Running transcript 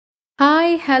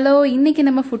Hi hello இன்னைக்கு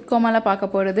நம்ம food கோமால பார்க்க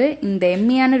போகிறது இந்த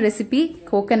எம்மியான ரெசிபி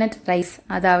கோகனட் ரைஸ்,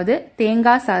 அதாவது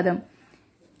தேங்காய் சாதம்.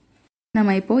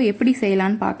 நம்ம இப்போ எப்படி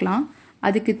செய்யலான்னு பார்க்கலாம்.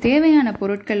 அதுக்கு தேவையான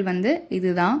பொருட்கள்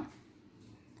இதுதான்.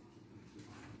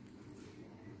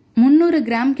 300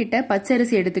 கிராம் கிட்ட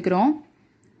பச்சரிசி எடுத்துக்கிறோம்.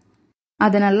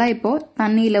 அதை நல்லா இப்போ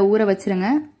தண்ணியில் ஊற வச்சிருங்க.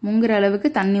 முங்குற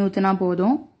அளவுக்கு தண்ணி ஊற்றினா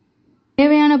போதும்.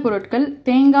 தேவையான பொருட்கள்: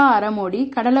 தேங்காய் அரை மூடி,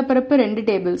 கடலைப்பருப்பு 2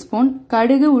 டேபிள் ஸ்பூன்,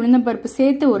 கடுகு உளுந்தம்பருப்பு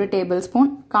சேர்த்து 1 டேபிள் ஸ்பூன்,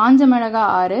 காஞ்ச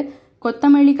மிளகாய் 6,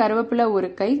 கொத்தமல்லி கருவேப்பிலை 1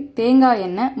 கை, தேங்காய்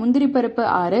எண்ணெய், முந்திரி பருப்பு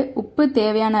 6, உப்பு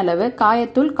தேவையான அளவு,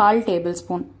 காயத்தூள் 1/4 டேபிள்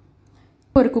ஸ்பூன்.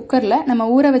 ஒரு குக்கர்ல நம்ம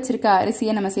ஊற வச்சிருக்க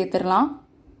அரிசியை நம்ம சேர்த்துடலாம்.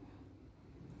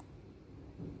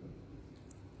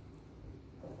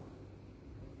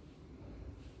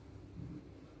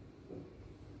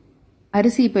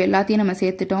 அரிசி இப்போ எல்லாத்தையும் நம்ம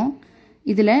சேர்த்துட்டோம்.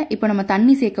 இதில் இப்போ நம்ம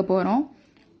தண்ணி சேர்க்க போகிறோம்.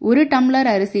 1 டம்ளர்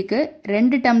அரிசிக்கு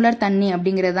 2 டம்ளர் தண்ணி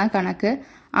அப்படிங்கிறது தான் கணக்கு.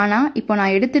 ஆனால் இப்போ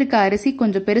நான் எடுத்திருக்க அரிசி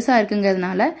கொஞ்சம் பெருசாக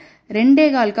இருக்குங்கிறதுனால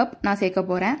 2.25 கப் நான் சேர்க்க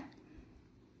போகிறேன்.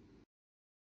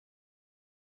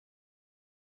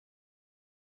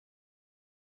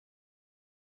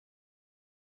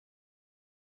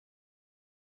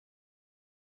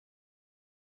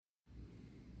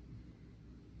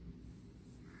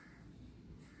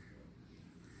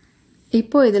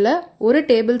 இப்போ இதில் 1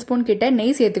 டேபிள் ஸ்பூன் கிட்ட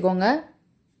நெய் சேர்த்துக்கோங்க.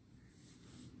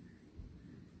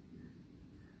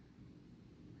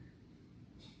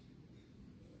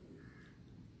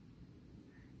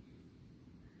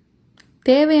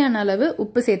 தேவையான அளவு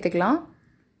உப்பு சேர்த்துக்கலாம்.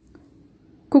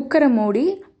 குக்கரை மூடி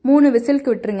 3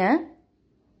 விசிலுக்கு விட்டுருங்க.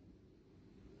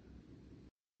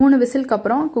 3 விசிலுக்கு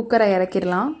அப்புறம் குக்கரை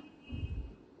இறக்கிடலாம்.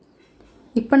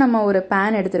 இப்போ நம்ம ஒரு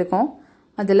பேன் எடுத்துருக்கோம்.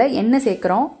 அதில் எண்ணெய்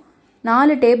சேர்க்குறோம்.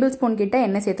 4 டேபிள் ஸ்பூன் கிட்ட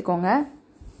எண்ணெய் சேர்த்துக்கோங்க.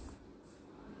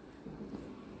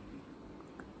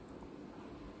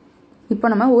 இப்போ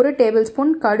நம்ம 1 டேபிள்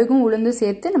ஸ்பூன் கடுகும் உளுந்து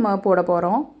சேர்த்து நம்ம போட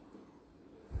போகிறோம்.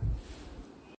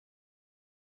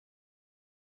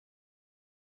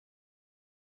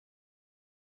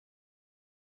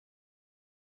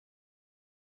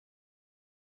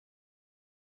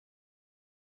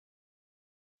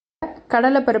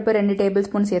 கடலைப்பருப்பு 2 டேபிள்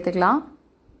ஸ்பூன் சேர்த்துக்கலாம்.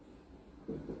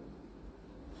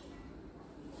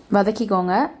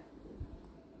 வதக்கிக்கோங்க.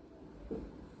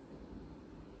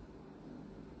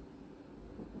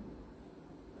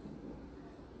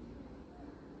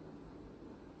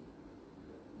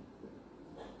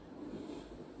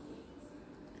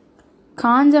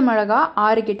 காஞ்ச மிளகா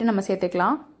 6 கிட்ட நம்ம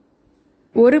சேர்த்துக்கலாம்.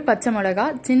 1 பச்சை மிளகா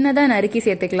சின்னதாக நறுக்கி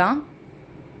சேர்த்துக்கலாம்.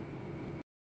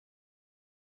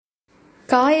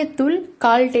 காயத்தூள்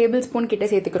 1/4 டேபிள் ஸ்பூன் கிட்ட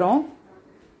சேர்த்துக்கிறோம்.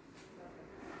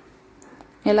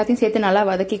 எல்லாத்தையும் சேர்த்து நல்லா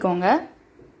வதக்கிக்கோங்க.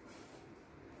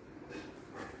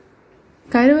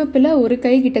 கருவேப்பிலை 1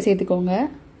 கை கிட்ட சேர்த்துக்கோங்க.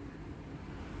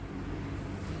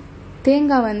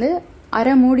 தேங்காய்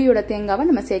அரை மூடியோட தேங்காவை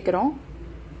நம்ம சேர்க்கிறோம்.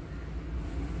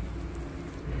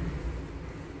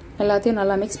 எல்லாத்தையும்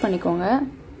நல்லா மிக்ஸ் பண்ணிக்கோங்க.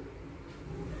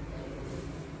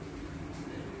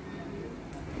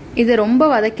 இது ரொம்ப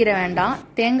வதக்கிட வேண்டாம்.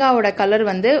 தேங்காவோட கலர்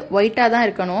ஒயிட்டாக தான்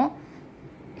இருக்கணும்.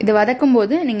 இது வதக்கும்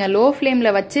போது நீங்கள் லோ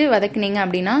ஃப்ளேமில் வச்சு வதக்குனீங்க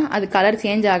அப்படின்னா அது கலர்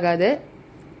சேஞ்ச் ஆகாது.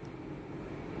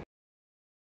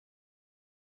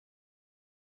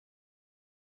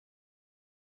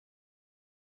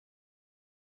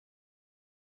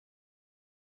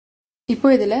 இப்போ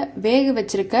இதில் வேக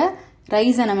வச்சிருக்க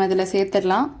ரைஸை நம்ம இதில்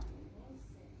சேர்த்துடலாம்.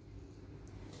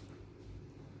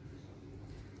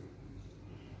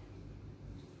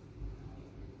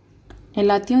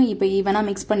 எல்லாத்தையும் இப்போ ஈவனாக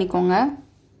மிக்ஸ் பண்ணிக்கோங்க.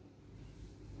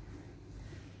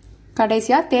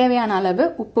 கடைசியாக தேவையான அளவு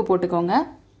உப்பு போட்டுக்கோங்க.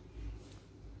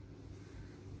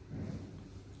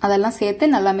 அதெல்லாம்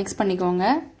சேர்த்து நல்லா மிக்ஸ் பண்ணிக்கோங்க.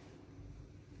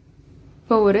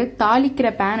 இப்போ ஒரு தாளிக்கிற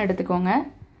பேன் எடுத்துக்கோங்க.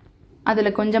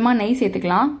 அதில் கொஞ்சமாக நெய்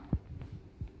சேர்த்துக்கலாம்.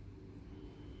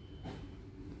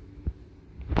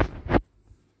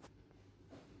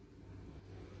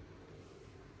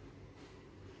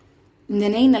 இந்த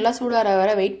நெய் நல்லா சூடாற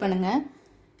வர வெயிட் பண்ணுங்க.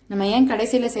 நம்ம ஏன்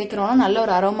கடைசியில் சேர்க்குறோம்னா நல்ல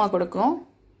ஒரு அரோமா கொடுக்கும்.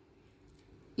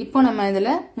 இப்போ நம்ம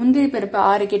இதில் முந்திரி பருப்பு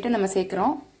 6 கிட்ட நம்ம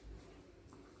சேர்க்குறோம்.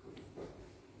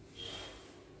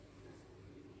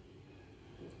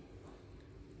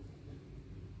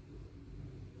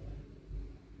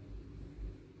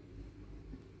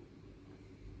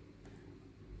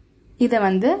 இதை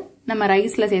நம்ம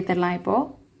ரைஸில் சேர்த்துடலாம். இப்போ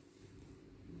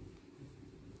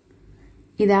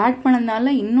இதை ஆட்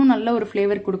பண்ணதுனால இன்னும் நல்ல ஒரு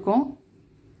ஃப்ளேவர் கொடுக்கும்.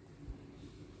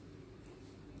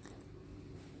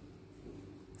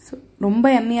 ரொம்ப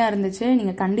எம்மியாக இருந்துச்சு.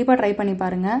 நீங்கள் கண்டிப்பாக ட்ரை பண்ணி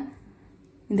பாருங்கள்.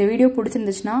 இந்த வீடியோ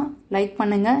பிடிச்சிருந்துச்சுன்னா லைக்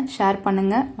பண்ணுங்கள், ஷேர்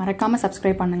பண்ணுங்கள், மறக்காமல்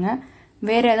சப்ஸ்கிரைப் பண்ணுங்கள்.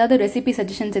 வேறு ஏதாவது ரெசிபி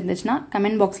சஜஷன்ஸ் இருந்துச்சுன்னா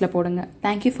கமெண்ட் பாக்ஸில் போடுங்க.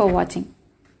 தேங்க்யூ ஃபார் வாட்சிங்.